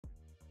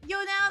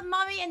you're now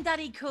mummy and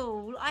daddy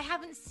cool. I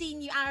haven't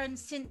seen you, Aaron,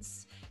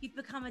 since you've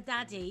become a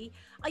daddy.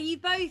 Are you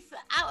both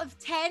out of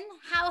 10?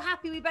 How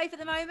happy are we both at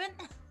the moment?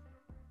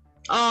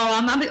 Oh,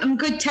 I'm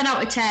good 10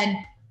 out of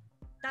 10.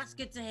 That's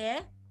good to hear.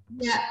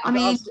 Yeah, I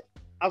mean...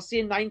 I'll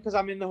say 9 because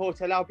I'm in the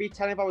hotel. I'll be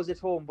 10 if I was at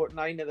home, but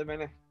 9 at the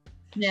minute.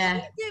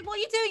 Yeah. What are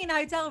you doing in a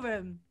hotel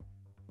room?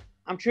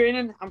 I'm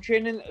training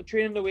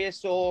the way,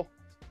 so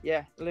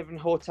yeah, living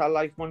hotel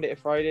life Monday to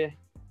Friday.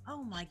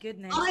 Oh my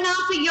goodness. I mean,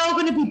 I think you're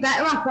going to be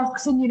better at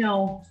boxing, you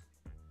know.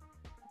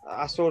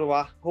 So do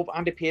I. Hope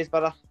Andy pays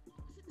better.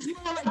 It's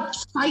more like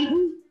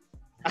fighting.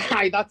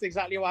 Aye, that's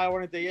exactly why I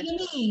want to do it. You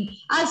know what I mean?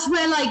 I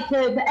swear, like,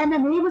 the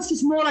MMA was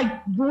just more like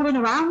rolling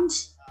around.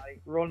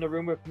 Rolling the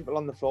room with people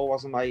on the floor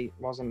wasn't my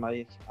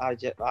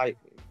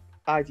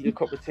ideal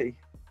cup of tea.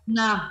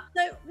 Nah.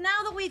 So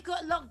now that we've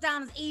got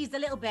lockdowns eased a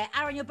little bit,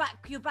 Aaron, you're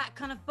back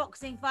kind of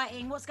boxing,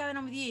 fighting. What's going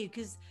on with you?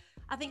 Because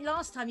I think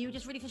last time you were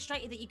just really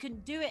frustrated that you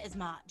couldn't do it as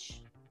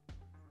much.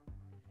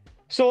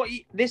 So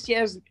this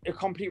year's a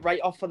complete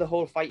write-off for the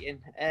whole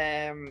fighting.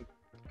 I'm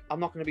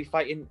not going to be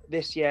fighting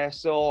this year,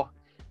 so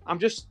I'm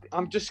just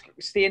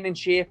staying in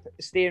shape,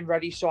 staying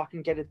ready so I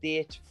can get a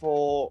date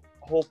for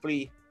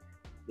hopefully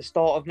the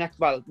start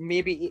of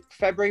maybe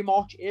February,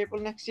 March,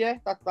 April next year.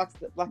 That's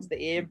the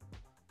aim.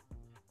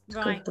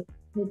 Right.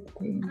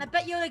 And I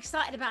bet you're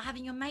excited about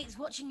having your mates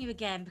watching you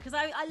again, because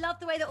I love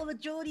the way that all the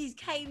Geordies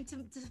came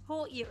to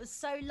support you. It was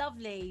so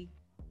lovely.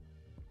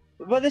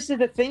 Well, this is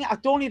the thing. I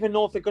don't even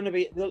know if there's going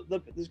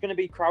to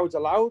be crowds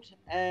allowed.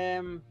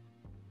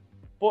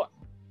 But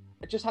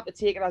I just have to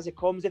take it as it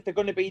comes. If they're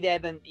going to be there,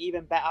 then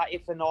even better.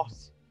 If they're not,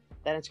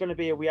 then it's going to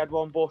be a weird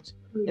one. But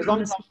as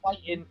long as I'm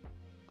fighting,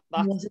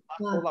 that's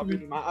all that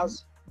really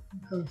matters.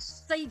 So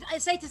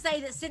it's safe to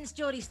say that since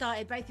Geordie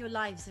started, both your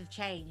lives have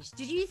changed.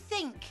 Did you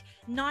think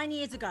 9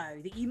 years ago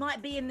that you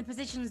might be in the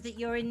positions that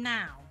you're in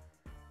now?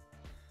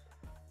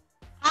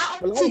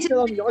 Well, I was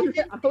still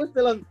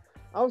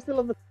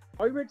on the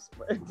Pirates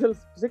until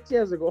 6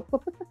 years ago.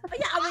 But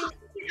yeah, I mean,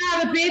 I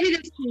had a baby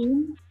this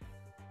time.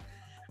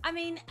 I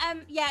mean, I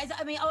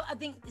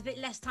think it's a bit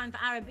less time for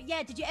Aaron, but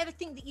yeah, did you ever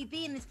think that you'd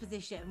be in this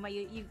position where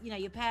you know,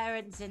 your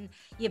parents and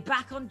you're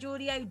back on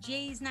Geordie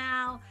OGs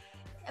now?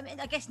 I mean,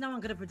 I guess no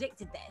one could have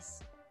predicted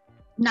this.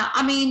 No,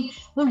 I mean,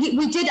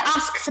 we did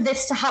ask for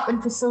this to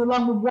happen for so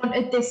long. We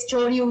wanted this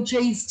Geordie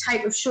OGs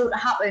type of show to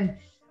happen.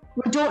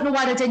 We don't know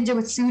why they didn't do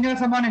it sooner,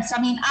 if I'm honest.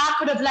 I mean, I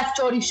could have left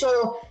Geordie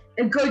Show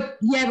a good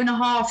year and a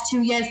half,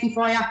 2 years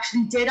before I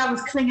actually did. I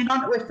was clinging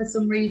onto it for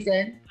some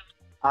reason.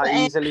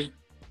 Easily.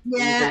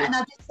 Yeah, easily. and I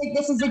just think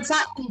this is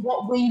exactly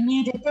what we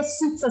needed. This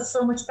suits us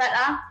so much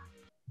better.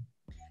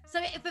 So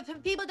if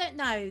people don't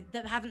know,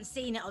 that haven't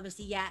seen it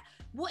obviously yet,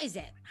 what is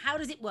it? How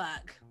does it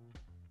work?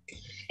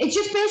 It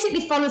just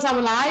basically follows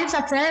our lives,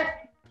 that's it.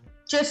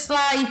 Just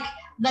like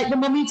the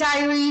Mummy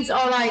Diaries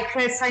or like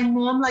First Time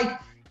Mum, like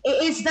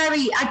it is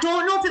very, I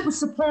don't know if it was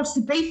supposed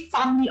to be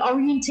family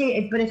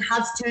orientated, but it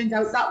has turned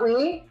out that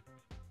way.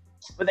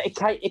 But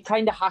it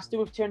kind of has to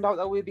have turned out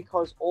that way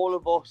because all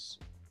of us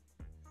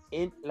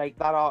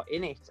that are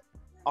in it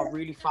are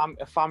really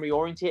family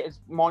orientated.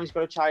 Marnie's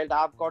got a child,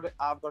 I've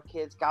got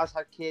kids, Gaz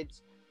had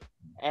kids,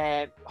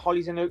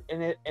 Holly's in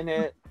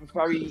a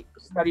very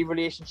steady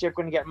relationship,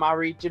 going to get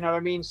married. Do you know what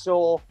I mean?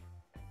 So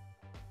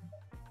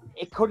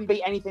it couldn't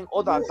be anything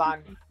other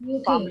than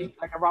family,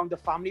 like around the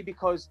family,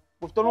 because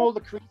we've done all the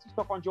crazy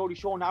stuff on Geordie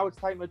Show. Now it's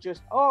time to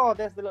just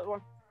there's the little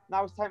one.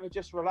 Now it's time to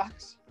just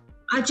relax.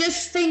 I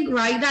just think,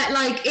 right, that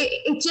like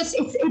it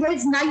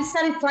is nice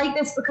that it's like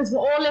this because we're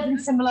all living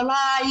similar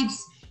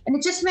lives. And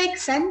it just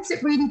makes sense.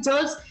 It really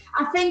does.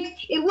 I think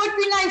it would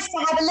be nice to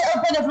have a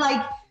little bit of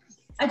like,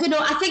 I don't know.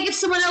 I think if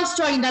someone else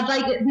joined, I'd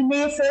like it to be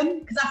Nathan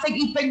because I think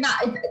he'd bring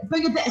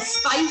a bit of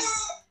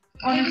spice.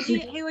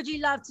 Honestly. Who would you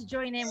love to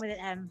join in with it,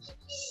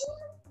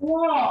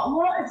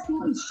 What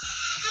is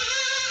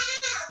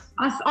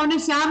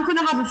honestly, I'm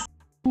gonna have a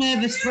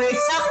nervous breakdown.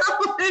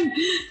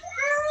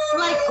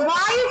 Like,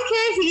 why is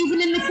Casey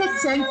even in the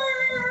kitchen?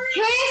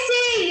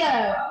 Casey,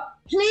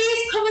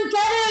 please come and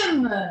get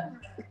him.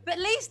 But at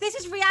least this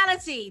is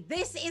reality.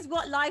 This is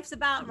what life's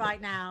about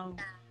right now.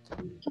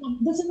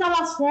 This is the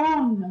last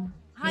one.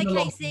 Hi,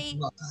 Casey.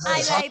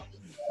 Hi, babe.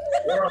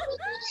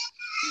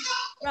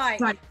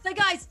 Right. So,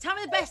 guys, tell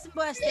me the best and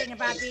worst thing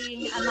about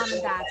being a mum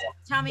and dad.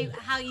 Tell me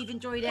how you've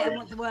enjoyed it and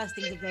what the worst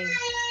things have been.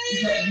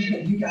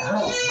 You get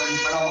out when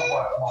I'm at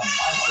work.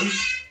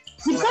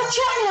 You've got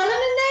Charlie Ellen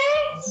in there?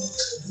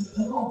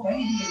 You've got a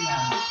baby in there.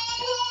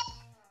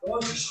 Oh,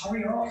 just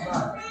hurry up,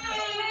 man.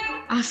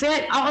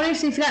 I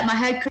honestly feel like my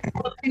head could be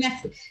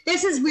connected.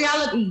 This is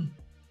reality.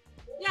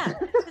 Yeah,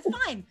 it's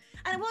fine.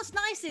 And what's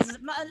nice is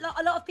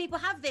a lot of people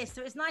have this,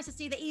 so it's nice to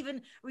see that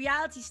even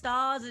reality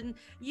stars and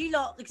you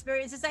lot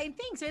experience the same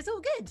thing, so it's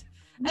all good.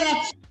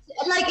 Yeah,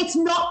 like it's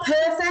not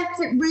perfect.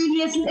 It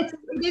really isn't. It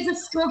is a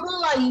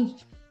struggle,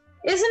 like,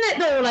 isn't it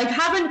though? Like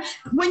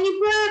when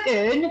you're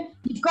working,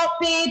 you've got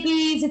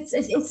babies. It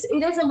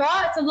is a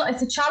lot.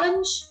 It's a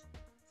challenge.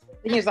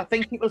 The thing is, I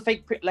think people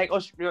think like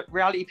us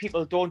reality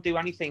people don't do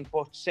anything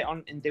but sit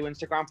on and do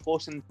Instagram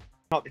posts, and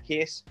not the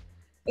case.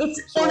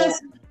 It's So-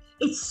 honestly,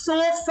 it's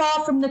so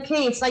far from the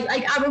case. Like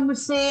Aaron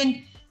was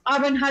saying,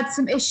 Aaron had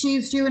some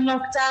issues during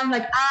lockdown.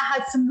 Like I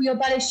had some real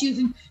bad issues,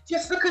 and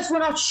just because we're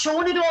not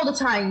showing it all the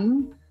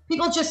time,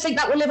 people just think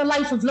that we live a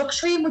life of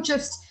luxury, and we're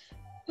just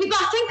people.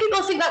 I think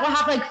people think that we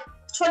have like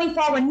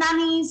 24-hour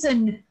nannies,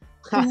 and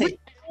we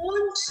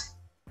don't.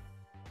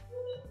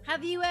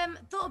 Have you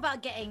thought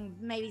about getting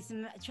maybe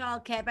some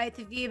childcare, both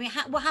of you? I mean,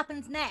 what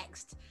happens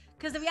next?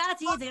 Because the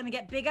reality is they're going to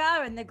get bigger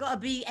and they've got to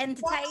be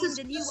entertained,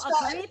 and you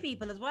are career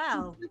people as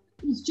well.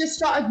 He's just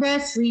started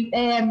nursery.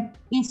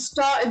 He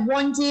started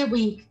 1 day a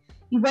week.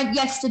 He went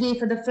yesterday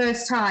for the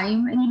first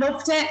time and he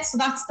loved it. So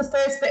that's the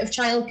first bit of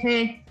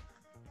childcare.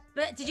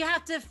 But did you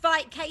have to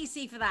fight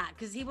Casey for that?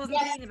 Because he wasn't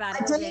keen about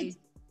it, I was he? did.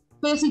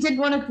 Casey didn't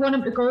want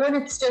him to go, and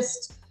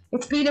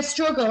it's been a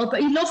struggle.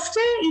 But he loved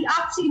it. He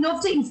absolutely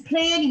loved it. He was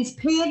playing, he was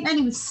painting,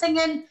 he was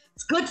singing.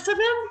 It's good for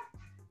them.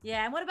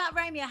 Yeah, and what about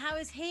Romeo? How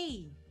is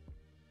he?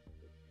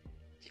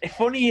 It's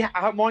funny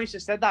how Marnie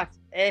just said that.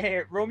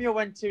 Romeo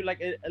went to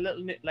like a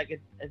little like a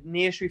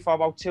nursery for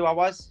about 2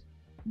 hours.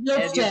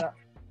 Loved it.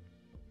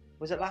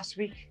 Was it last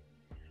week?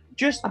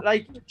 Just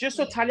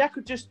so Talia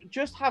could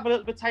just have a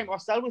little bit of time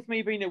herself with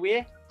me being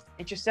away,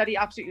 and she said he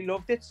absolutely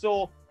loved it.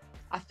 So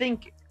I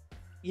think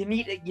you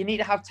need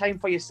to have time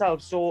for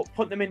yourself. So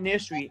putting them in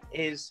nursery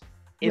is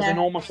a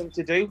normal thing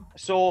to do.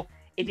 So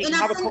if you can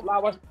have a couple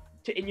hours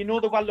and you know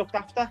they're well looked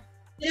after.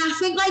 Yeah, I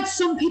think like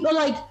some people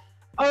like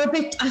are a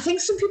bit. I think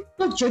some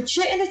people judge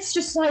it, and it's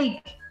just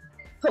like,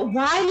 but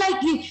why?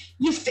 Like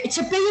you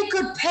to be a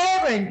good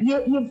parent,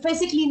 you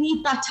physically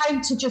need that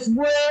time to just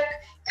work,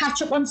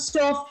 catch up on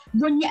stuff,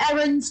 run your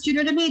errands. Do you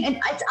know what I mean?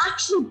 And it's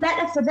actually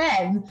better for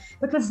them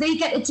because they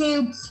get to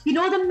do,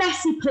 the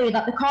messy play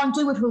that they can't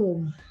do at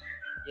home.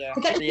 Yeah.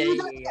 They get to do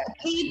that,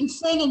 paint and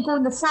sing and go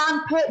in the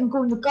sand pit and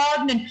go in the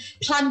garden and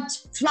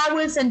plant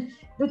flowers, and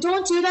they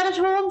don't do that at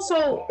home.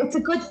 So it's a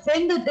good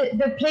thing that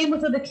they're playing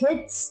with other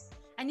kids.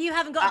 And you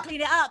haven't got to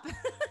clean it up.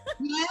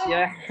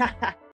 Yeah. Yeah.